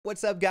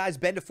What's up, guys?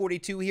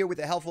 Ben42 here with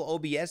a helpful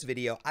OBS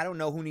video. I don't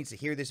know who needs to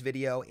hear this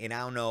video, and I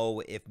don't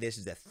know if this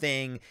is a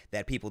thing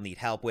that people need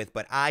help with,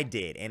 but I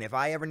did. And if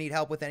I ever need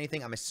help with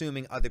anything, I'm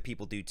assuming other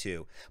people do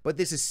too. But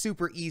this is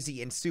super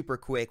easy and super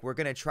quick. We're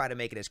going to try to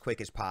make it as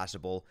quick as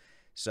possible.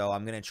 So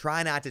I'm going to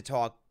try not to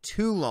talk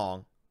too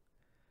long.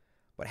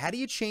 But how do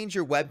you change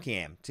your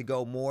webcam to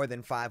go more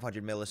than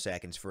 500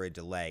 milliseconds for a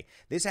delay?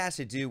 This has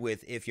to do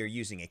with if you're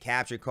using a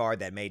capture card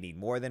that may need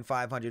more than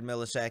 500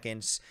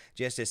 milliseconds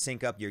just to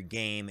sync up your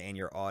game and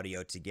your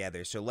audio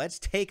together. So let's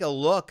take a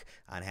look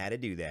on how to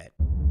do that.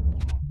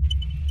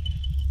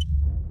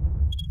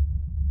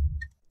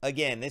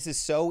 Again, this is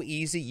so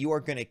easy. You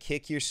are going to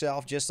kick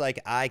yourself just like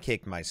I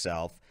kicked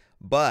myself.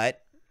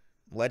 But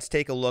let's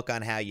take a look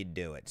on how you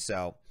do it.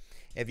 So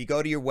if you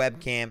go to your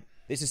webcam,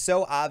 this is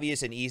so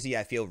obvious and easy,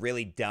 I feel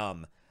really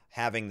dumb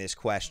having this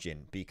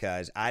question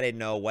because I didn't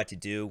know what to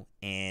do,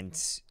 and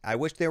I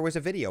wish there was a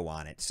video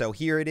on it. So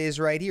here it is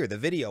right here, the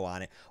video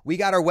on it. We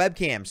got our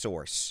webcam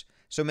source.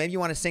 So maybe you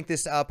want to sync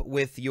this up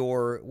with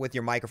your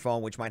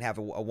microphone, which might have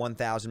a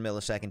 1,000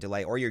 millisecond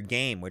delay, or your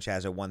game, which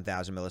has a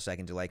 1,000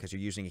 millisecond delay because you're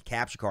using a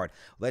capture card.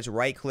 Let's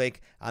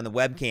right-click on the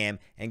webcam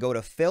and go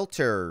to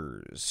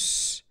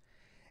Filters.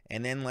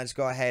 And then let's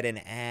go ahead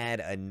and add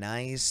a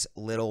nice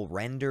little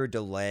render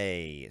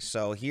delay.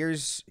 So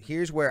here's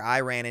where I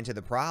ran into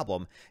the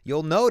problem.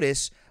 You'll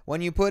notice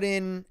when you put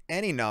in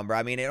any number,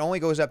 I mean, it only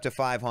goes up to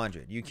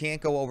 500. You can't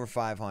go over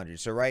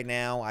 500. So right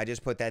now, I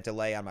just put that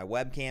delay on my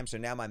webcam. So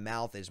now my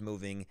mouth is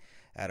moving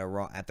at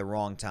the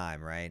wrong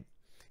time, right?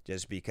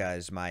 Just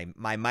because my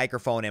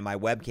microphone and my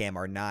webcam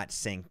are not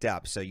synced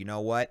up. So you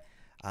know what?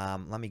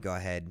 Let me go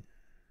ahead.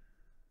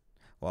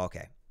 Well,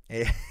 okay.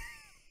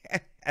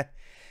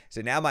 So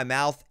now my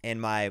mouth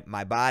and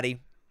my body.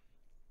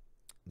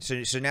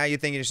 So now you're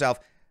thinking to yourself.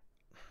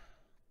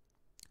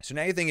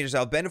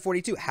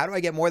 Ben42, how do I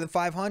get more than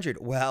 500?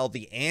 Well,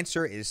 the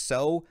answer is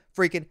so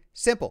freaking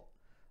simple.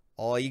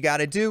 All you got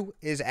to do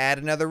is add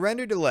another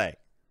render delay.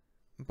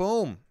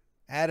 Boom.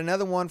 Add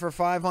another one for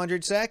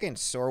 500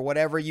 seconds or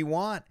whatever you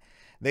want.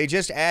 They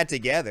just add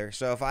together.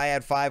 So if I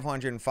add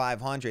 500 and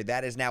 500,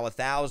 that is now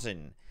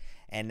 1,000.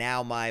 And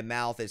now my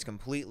mouth is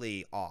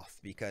completely off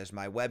because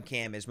my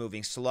webcam is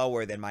moving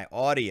slower than my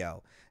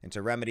audio. And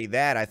to remedy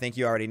that, I think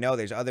you already know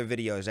there's other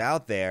videos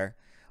out there.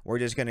 We're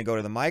just going to go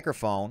to the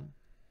microphone,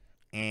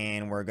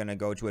 and we're going to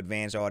go to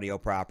Advanced Audio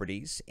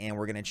Properties, and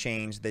we're going to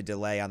change the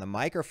delay on the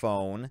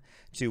microphone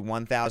to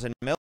 1,000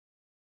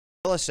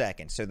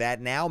 milliseconds. So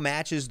that now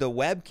matches the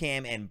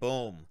webcam, and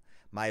boom.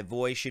 My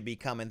voice should be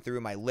coming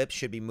through. My lips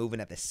should be moving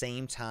at the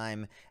same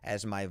time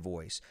as my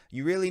voice.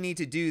 You really need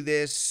to do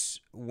this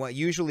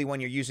usually when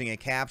you're using a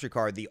capture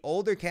card. The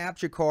older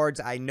capture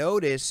cards, I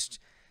noticed,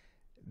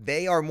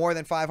 they are more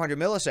than 500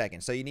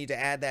 milliseconds. So you need to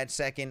add that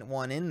second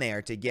one in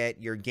there to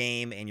get your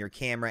game and your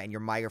camera and your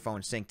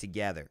microphone synced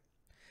together.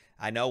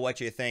 I know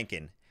what you're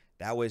thinking.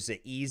 That was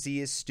the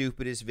easiest,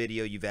 stupidest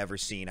video you've ever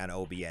seen on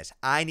OBS.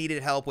 I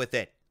needed help with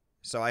it.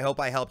 So I hope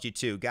I helped you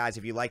too. Guys,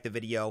 if you liked the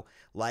video,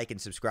 like and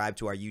subscribe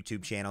to our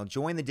YouTube channel.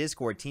 Join the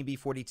Discord, Team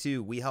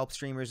B42. We help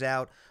streamers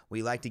out.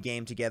 We like to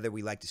game together.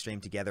 We like to stream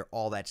together.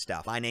 All that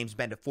stuff. My name's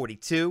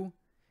Ben42,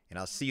 and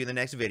I'll see you in the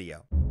next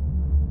video.